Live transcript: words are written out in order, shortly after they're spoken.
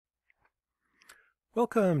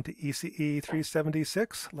Welcome to ECE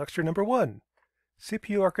 376, lecture number 1,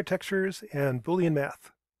 CPU Architectures and Boolean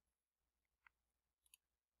Math.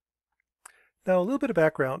 Now a little bit of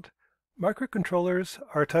background. Microcontrollers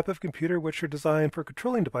are a type of computer which are designed for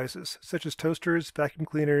controlling devices, such as toasters, vacuum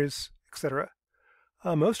cleaners, etc.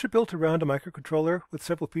 Most are built around a microcontroller with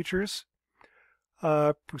several features.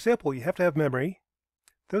 For example, you have to have memory.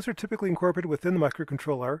 Those are typically incorporated within the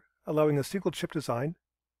microcontroller, allowing a single chip design.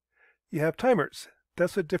 You have timers.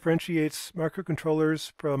 That's what differentiates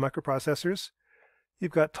microcontrollers from microprocessors.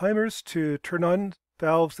 You've got timers to turn on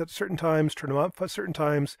valves at certain times, turn them off at certain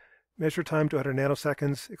times, measure time to 100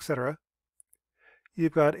 nanoseconds, etc.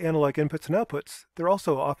 You've got analog inputs and outputs. They're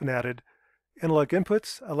also often added. Analog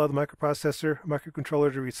inputs allow the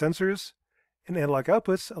microcontroller to read sensors, and analog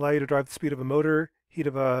outputs allow you to drive the speed of a motor, heat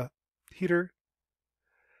of a heater.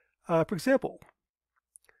 For example,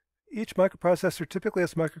 each microprocessor typically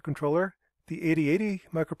has a microcontroller. The 8080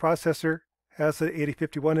 microprocessor has the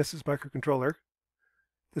 8051 as its microcontroller.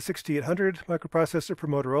 The 6800 microprocessor for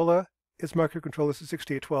Motorola is microcontroller to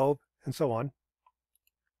 6812, and so on.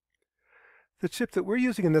 The chip that we're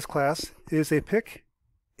using in this class is a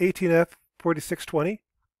PIC18F4620.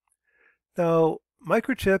 Now,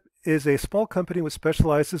 MicroChip is a small company which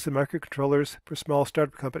specializes in microcontrollers for small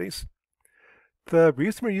startup companies. The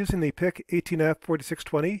reason we're using the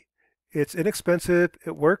PIC18F4620, it's inexpensive,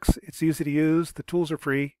 it works, it's easy to use, the tools are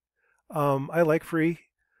free. I like free.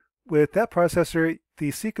 With that processor,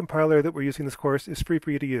 the C compiler that we're using in this course is free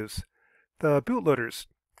for you to use. The bootloaders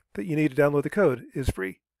that you need to download the code is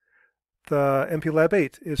free. The MPLAB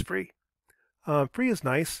 8 is free. Free is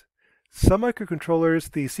nice. Some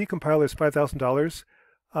microcontrollers, the C compiler is $5,000.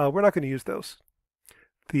 We're not going to use those.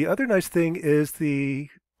 The other nice thing is the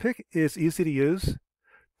PIC is easy to use.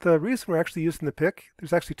 The reason we're actually using the PIC,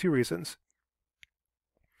 there's actually two reasons.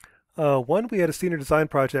 One, we had a senior design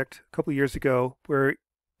project a couple of years ago where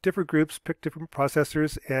different groups picked different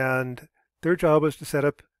processors, and their job was to set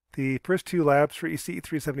up the first two labs for ECE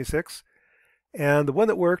 376, and the one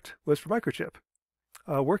that worked was for MicroChip.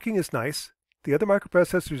 Working is nice. The other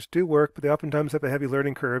microprocessors do work, but they oftentimes have a heavy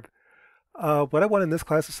learning curve. What I want in this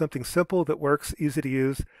class is something simple that works, easy to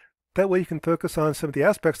use. That way you can focus on some of the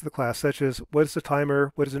aspects of the class, such as what is a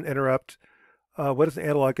timer, what is an interrupt, what is an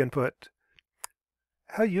analog input,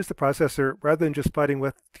 how you use the processor rather than just fighting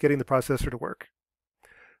with getting the processor to work.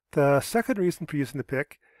 The second reason for using the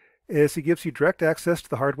PIC is it gives you direct access to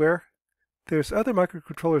the hardware. There's other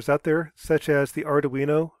microcontrollers out there, such as the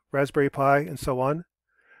Arduino, Raspberry Pi, and so on.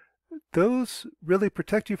 Those really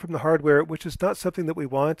protect you from the hardware, which is not something that we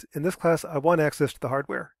want. In this class, I want access to the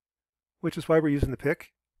hardware, which is why we're using the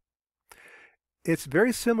PIC. It's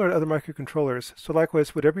very similar to other microcontrollers, so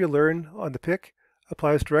likewise, whatever you learn on the PIC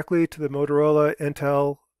applies directly to the Motorola,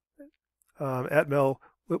 Intel, Atmel,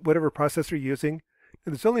 whatever processor you're using.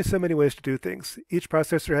 And there's only so many ways to do things. Each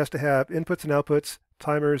processor has to have inputs and outputs,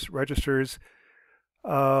 timers, registers,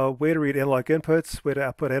 way to read analog inputs, way to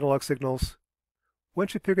output analog signals.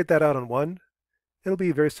 Once you figured that out on one, it'll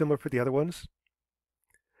be very similar for the other ones.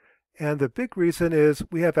 And the big reason is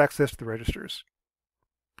we have access to the registers.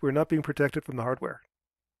 We're not being protected from the hardware.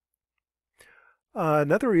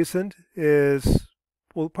 Another reason is,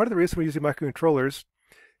 well, part of the reason we're using microcontrollers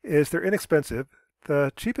is they're inexpensive.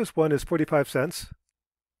 The cheapest one is 45 cents.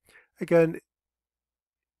 Again,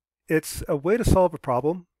 it's a way to solve a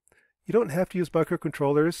problem. You don't have to use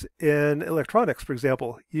microcontrollers in electronics, for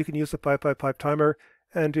example. You can use a 555 timer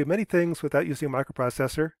and do many things without using a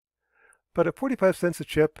microprocessor. But at 45 cents a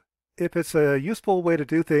chip, if it's a useful way to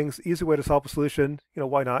do things, easy way to solve a solution,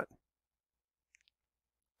 why not?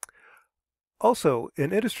 Also,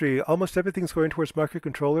 in industry, almost everything's going towards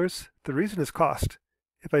microcontrollers. The reason is cost.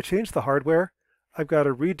 If I change the hardware, I've got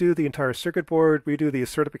to redo the entire circuit board, redo the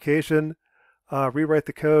certification, rewrite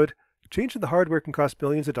the code. Changing the hardware can cost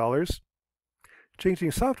millions of dollars.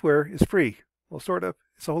 Changing software is free. Well, sort of.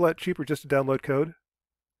 It's a whole lot cheaper just to download code.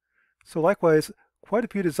 So likewise, quite a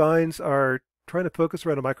few designs are trying to focus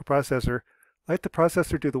around a microprocessor, let the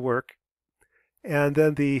processor do the work, and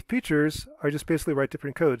then the features are just basically write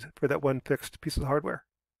different codes for that one fixed piece of hardware.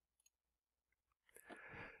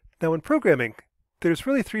 Now in programming, there's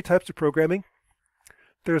really three types of programming.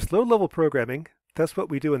 There's low-level programming. That's what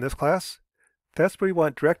we do in this class. That's where you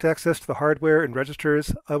want direct access to the hardware and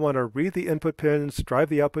registers. I want to read the input pins, drive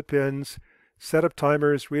the output pins, set up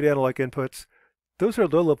timers, read analog inputs. Those are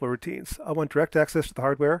low-level routines. I want direct access to the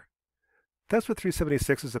hardware. That's what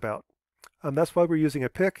 376 is about. That's why we're using a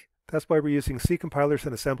PIC. That's why we're using C compilers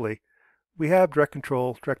and assembly. We have direct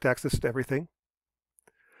control, direct access to everything.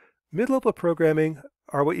 Mid-level programming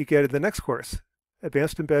are what you get in the next course,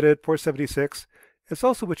 Advanced Embedded 476, It's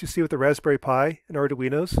also what you see with the Raspberry Pi and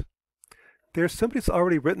Arduinos. There's somebody that's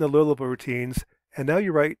already written the low-level routines, and now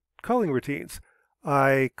you write calling routines.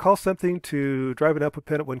 I call something to drive an output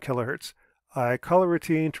pin at 1 kilohertz. I call a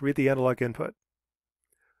routine to read the analog input.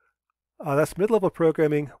 That's mid-level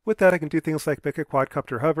programming. With that, I can do things like make a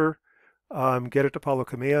quadcopter hover, get it to follow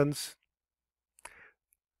commands.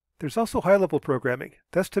 There's also high-level programming.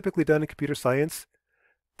 That's typically done in computer science.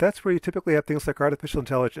 That's where you typically have things like artificial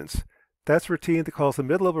intelligence. That's a routine that calls the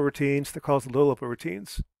mid-level routines, that calls the low-level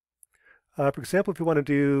routines. For example, if you want to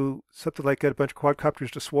do something like get a bunch of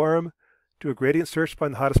quadcopters to swarm, do a gradient search,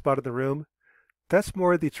 find the hottest spot in the room, that's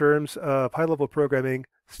more the terms of high-level programming,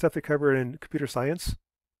 stuff they cover in computer science.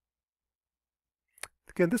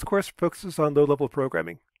 Again, this course focuses on low-level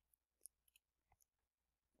programming.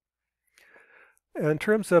 In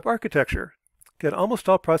terms of architecture, again, almost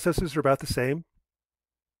all processors are about the same.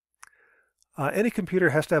 Any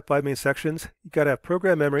computer has to have 5 main sections. You've got to have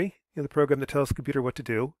program memory, the program that tells the computer what to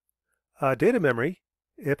do. Data memory,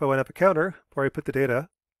 if I want to have a counter where I put the data.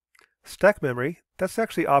 Stack memory, that's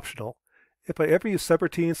actually optional. If I ever use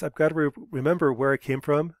subroutines, I've got to remember where I came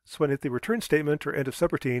from. So when at the return statement or end of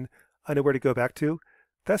subroutine, I know where to go back to.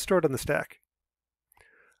 That's stored on the stack.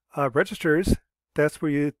 Registers, that's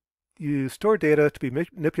where you store data to be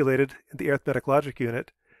manipulated in the arithmetic logic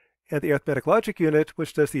unit. And the arithmetic logic unit,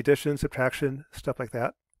 which does the addition, subtraction, stuff like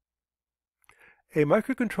that. A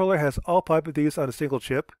microcontroller has all 5 of these on a single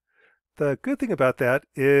chip. The good thing about that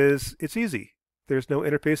is it's easy. There's no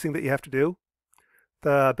interfacing that you have to do.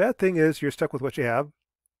 The bad thing is you're stuck with what you have.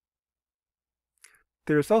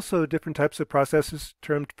 There's also different types of processes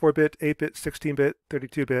termed 4-bit, 8-bit, 16-bit,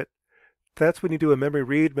 32-bit. That's when you do a memory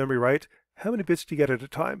read, memory write. How many bits do you get at a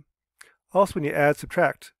time? Also when you add,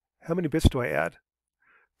 subtract. How many bits do I add?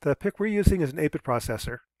 The PIC we're using is an 8-bit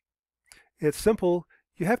processor. It's simple.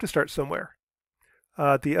 You have to start somewhere.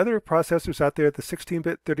 The other processors out there, the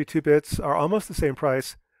 16-bit, 32 bits, are almost the same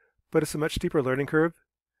price, but it's a much steeper learning curve.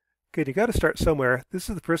 Okay, you got to start somewhere. This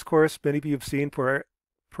is the first course many of you have seen for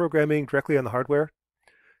programming directly on the hardware.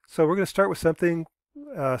 So we're going to start with something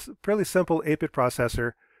fairly simple 8-bit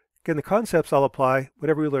processor. Again, the concepts all apply.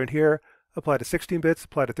 Whatever we learn here apply to 16 bits,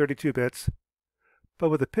 apply to 32 bits. But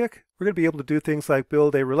with the PIC, we're going to be able to do things like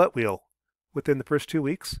build a roulette wheel within the first 2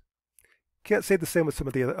 weeks. Can't say the same with some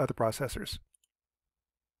of the other processors.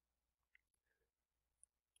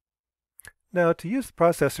 Now, to use the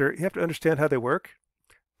processor, you have to understand how they work.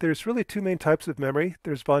 There's really 2 main types of memory.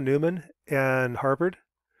 There's von Neumann and Harvard.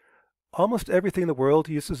 Almost everything in the world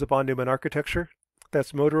uses a von Neumann architecture.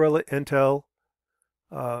 That's Motorola, Intel,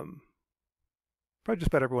 probably just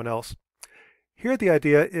about everyone else. Here the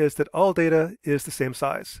idea is that all data is the same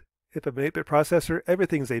size. If I have an 8-bit processor,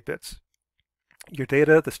 everything's 8 bits. Your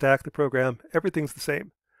data, the stack, the program, everything's the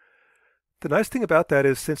same. The nice thing about that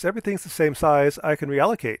is since everything's the same size, I can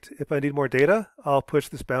reallocate. If I need more data, I'll push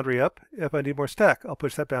this boundary up. If I need more stack, I'll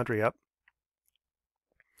push that boundary up.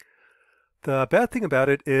 The bad thing about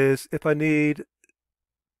it is if I need,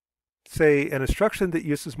 say, an instruction that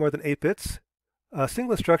uses more than 8 bits, a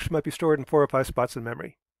single instruction might be stored in 4 or 5 spots in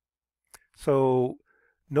memory. So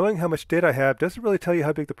knowing how much data I have doesn't really tell you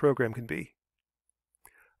how big the program can be.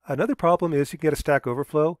 Another problem is you can get a stack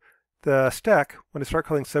overflow. The stack, when I start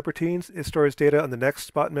calling subroutines, it stores data on the next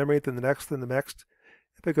spot in memory, then the next, then the next.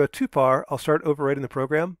 If I go too far, I'll start overwriting the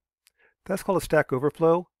program. That's called a stack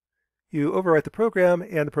overflow. You overwrite the program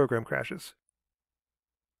and the program crashes.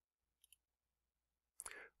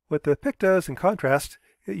 What the PIC does, in contrast,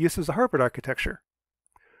 it uses a Harvard architecture.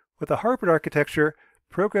 With a Harvard architecture,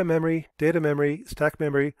 program memory, data memory, stack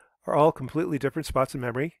memory are all completely different spots in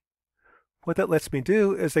memory. What that lets me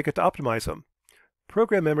do is I get to optimize them.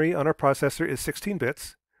 Program memory on our processor is 16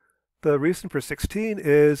 bits. The reason for 16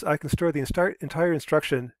 is I can store the entire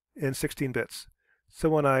instruction in 16 bits. So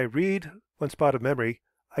when I read one spot of memory,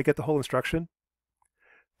 I get the whole instruction.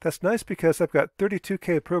 That's nice because I've got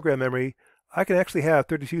 32K program memory. I can actually have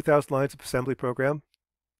 32,000 lines of assembly program.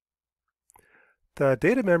 The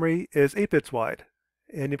data memory is 8 bits wide,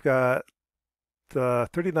 and you've got the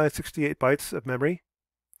 3968 bytes of memory.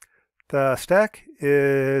 The stack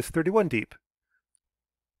is 31 deep.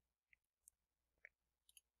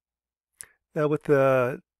 Now with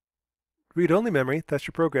the read-only memory, that's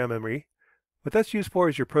your program memory. What that's used for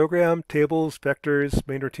is your program, tables, vectors,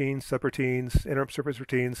 main routines, subroutines, interrupt surface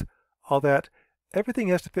routines, all that. Everything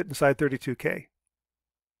has to fit inside 32K.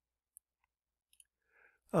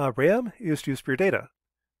 RAM is used for your data.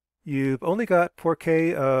 You've only got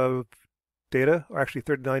 4K of data, or actually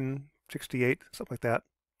 3968, something like that.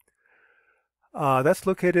 That's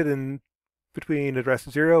located in between address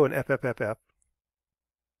 0 and FFFF.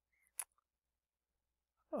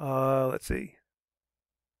 Let's see.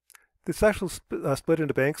 This actually split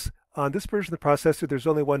into banks. On this version of the processor, there's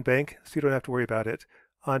only one bank, so you don't have to worry about it.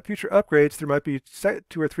 On future upgrades, there might be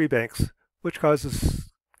 2 or 3 banks, which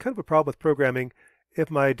causes kind of a problem with programming. If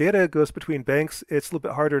my data goes between banks, it's a little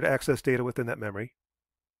bit harder to access data within that memory.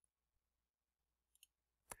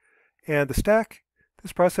 And the stack,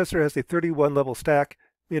 this processor has a 31 level stack,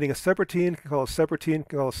 meaning a subroutine can call a subroutine,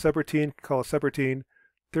 can call a subroutine, can call a subroutine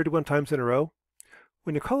 31 times in a row.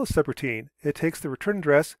 When you call a subroutine, it takes the return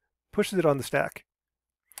address, pushes it on the stack.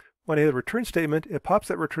 When I hit a return statement, it pops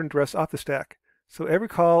that return address off the stack. So every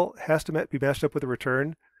call has to be matched up with a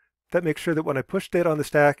return. That makes sure that when I push data on the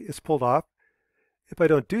stack, it's pulled off. If I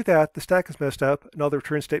don't do that, the stack is messed up and all the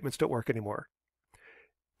return statements don't work anymore.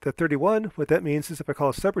 The 31, what that means is if I call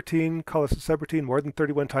a subroutine more than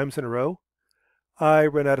 31 times in a row, I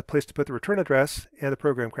run out of place to put the return address and the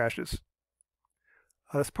program crashes.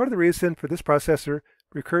 That's part of the reason for this processor,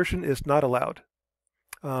 recursion is not allowed.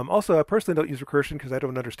 Also, I personally don't use recursion because I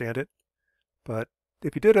don't understand it, but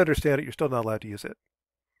if you did understand it, you're still not allowed to use it.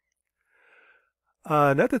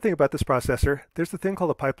 Another thing about this processor, there's a thing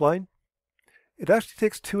called a pipeline. It actually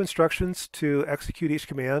takes 2 instructions to execute each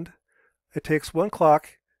command. It takes 1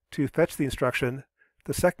 clock to fetch the instruction,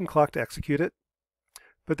 the second clock to execute it.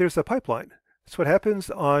 But there's a pipeline. So what happens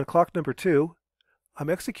on clock number 2, I'm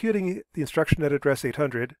executing the instruction at address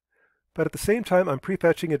 800, but at the same time I'm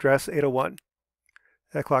prefetching address 801.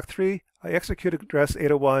 At clock 3, I execute address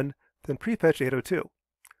 801, then prefetch 802.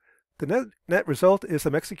 The net result is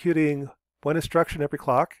I'm executing 1 instruction every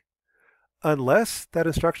clock, unless that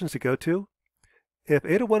instruction is a goto. If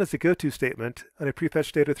 801 is a goto statement and I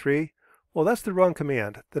prefetched 803, well, that's the wrong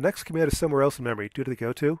command. The next command is somewhere else in memory due to the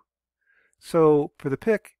goto. So for the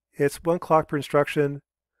PIC, it's 1 clock per instruction,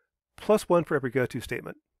 plus 1 for every goto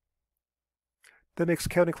statement. That makes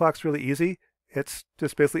counting clocks really easy. It's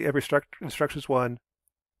just basically every instruction is 1,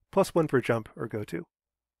 plus 1 per jump or goto.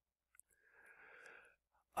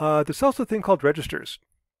 There's also a thing called registers.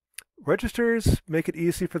 Registers make it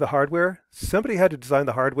easy for the hardware. Somebody had to design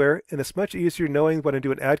the hardware, and it's much easier knowing when I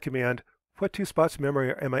do an add command, what 2 spots of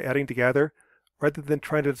memory am I adding together, rather than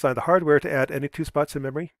trying to design the hardware to add any 2 spots of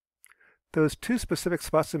memory. Those 2 specific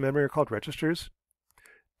spots of memory are called registers.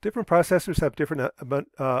 Different processors have different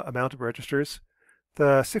amount of registers.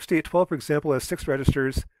 The 6812, for example, has 6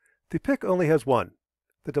 registers. The PIC only has 1,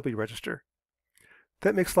 the W register.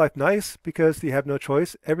 That makes life nice because you have no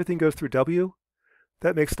choice. Everything goes through W.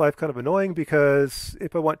 That makes life kind of annoying because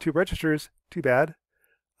if I want 2 registers, too bad.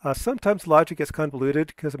 Sometimes logic gets convoluted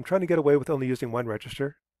because I'm trying to get away with only using 1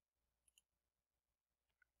 register.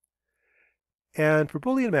 And for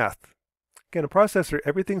Boolean math, again, a processor,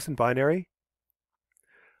 everything's in binary.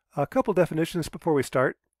 A couple definitions before we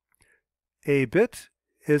start. A bit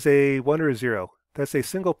is a 1 or a 0. That's a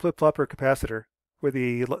single flip-flop or capacitor where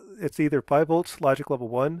it's either 5 volts, logic level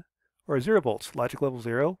 1, or 0 volts, logic level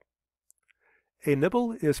 0. A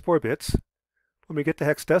nibble is 4 bits. When we get to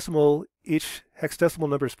hexadecimal, each hexadecimal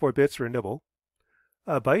number is 4 bits or a nibble.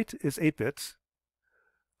 A byte is 8 bits.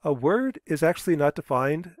 A word is actually not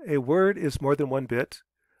defined. A word is more than 1 bit.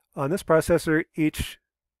 On this processor, each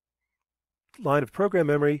line of program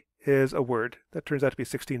memory is a word. That turns out to be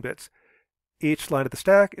 16 bits. Each line of the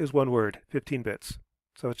stack is 1 word, 15 bits.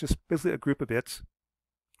 So it's just basically a group of bits.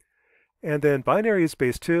 And then binary is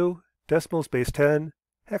base 2, decimal is base 10,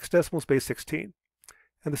 hexadecimal is base 16.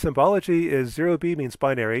 And the symbology is 0b means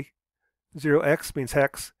binary, 0x means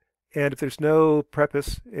hex, and if there's no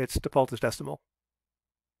preface, its default is decimal.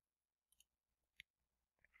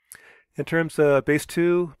 In terms of base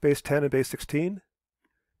 2, base 10, and base 16,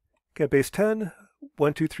 okay, base 10,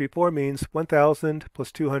 1, 2, 3, 4 means 1000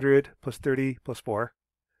 plus 200 plus 30 plus 4.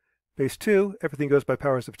 Base 2, everything goes by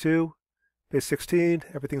powers of 2. Base 16,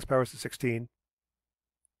 everything's powers of 16.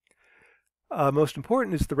 Most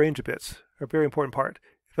important is the range of bits, a very important part.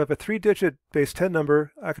 If I have a 3-digit base 10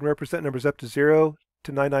 number, I can represent numbers up to 0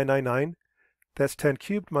 to 9999. That's 10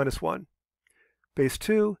 cubed minus 1. Base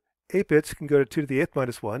 2, 8 bits can go to 2 to the 8th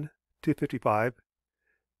minus 1, 255.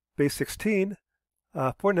 Base 16,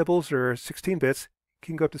 4 nibbles or 16 bits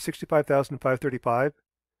can go up to 65,535.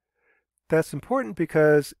 That's important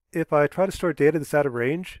because if I try to store data that's out of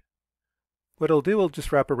range, what it'll do will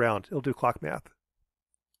just wrap around. It'll do clock math.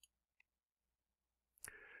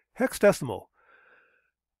 Hexadecimal.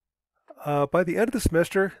 By the end of the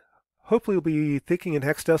semester, hopefully we'll be thinking in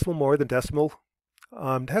hexadecimal more than decimal.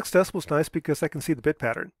 Hexadecimal is nice because I can see the bit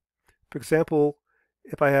pattern. For example,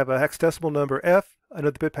 if I have a hexadecimal number f, I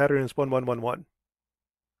know the bit pattern is 1111.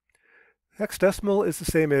 Hexadecimal is the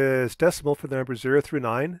same as decimal for the numbers 0 through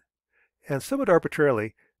 9, and somewhat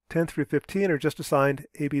arbitrarily, 10 through 15 are just assigned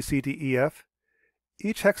A, B, C, D, E, F.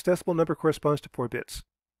 Each hexadecimal number corresponds to 4 bits.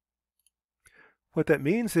 What that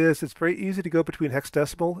means is it's very easy to go between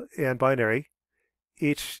hexadecimal and binary.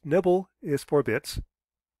 Each nibble is 4 bits.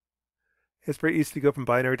 It's very easy to go from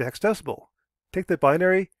binary to hexadecimal. Take the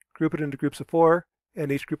binary, group it into groups of 4,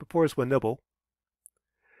 and each group of 4 is 1 nibble.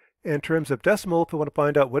 In terms of decimal, if I want to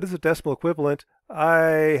find out what is a decimal equivalent,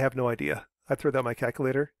 I have no idea. I'd throw that on my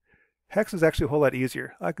calculator. Hex is actually a whole lot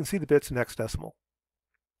easier. I can see the bits in hexadecimal.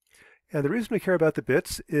 And the reason we care about the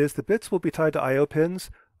bits is the bits will be tied to I/O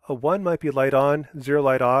pins. A 1 might be light on, 0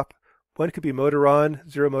 light off. 1 could be motor on,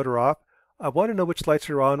 0 motor off. I want to know which lights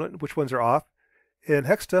are on, which ones are off. In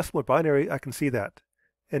hexadecimal or binary, I can see that.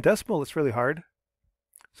 In decimal, it's really hard.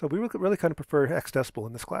 So we really kind of prefer hexadecimal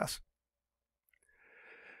in this class.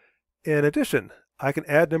 In addition, I can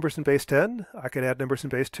add numbers in base 10, I can add numbers in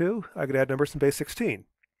base 2, I can add numbers in base 16.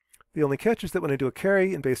 The only catch is that when I do a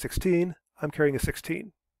carry in base 16, I'm carrying a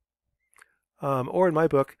 16. Or in my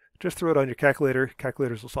book, just throw it on your calculator.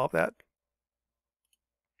 Calculators will solve that.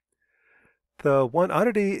 The one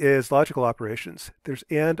oddity is logical operations. There's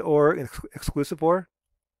and, or, and exclusive or.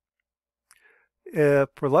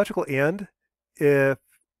 For logical and, if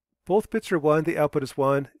both bits are 1, the output is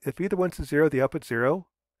 1. If either one's 0, the output's 0.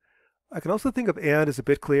 I can also think of and as a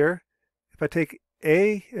bit clear. If I take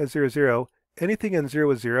A as 0, 0, anything in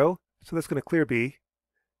 0 is 0, so that's going to clear B.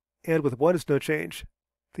 And with 1 is no change.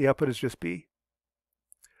 The output is just B.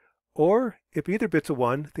 Or, if either bit's a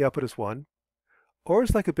 1, the output is 1. Or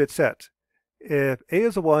is like a bit set. If A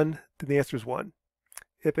is a 1, then the answer is 1.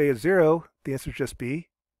 If A is 0, the answer is just B.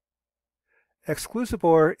 Exclusive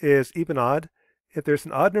or is even odd. If there's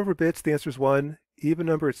an odd number of bits, the answer is 1. Even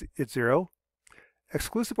number, it's 0.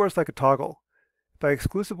 Exclusive or is like a toggle. If I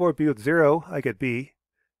exclusive or B with 0, I get B.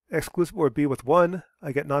 Exclusive or B with 1,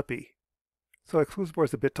 I get not B. So exclusive or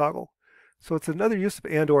is a bit toggle. So it's another use of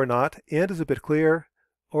and or not. And is a bit clear,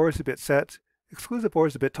 or is a bit set. Exclusive or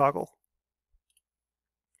is a bit toggle.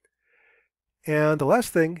 And the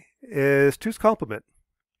last thing is 2's complement.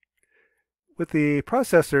 With the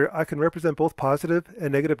processor, I can represent both positive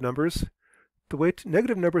and negative numbers. The way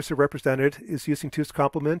negative numbers are represented is using 2's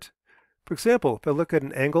complement. For example, if I look at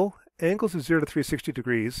an angle, angles are 0 to 360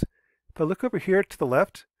 degrees. If I look over here to the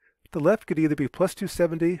left could either be plus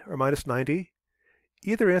 270 or minus 90.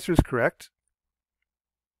 Either answer is correct.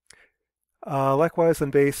 Likewise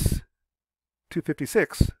on base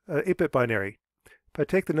 256, 8-bit binary. If I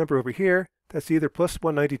take the number over here, that's either plus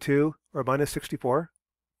 192 or minus 64.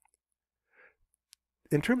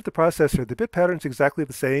 In terms of the processor, the bit pattern is exactly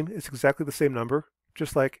the same. It's exactly the same number,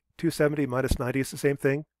 just like 270 minus 90 is the same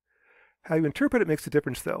thing. How you interpret it makes a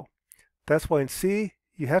difference, though. That's why in C,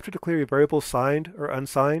 you have to declare your variables signed or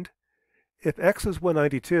unsigned. If x is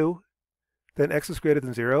 192, then x is greater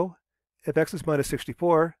than 0. If x is minus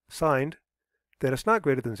 64, signed, then it's not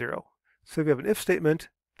greater than 0. So if you have an if statement,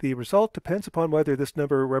 the result depends upon whether this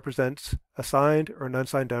number represents a signed or an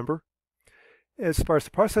unsigned number. As far as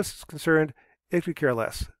the process is concerned, it could care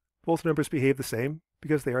less. Both numbers behave the same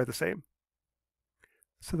because they are the same.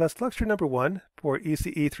 So that's lecture number 1 for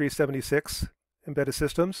ECE 376, Embedded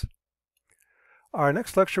Systems. Our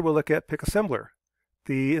next lecture will look at PIC assembler,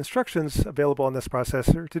 the instructions available on this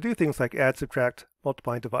processor to do things like add, subtract,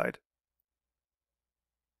 multiply, and divide.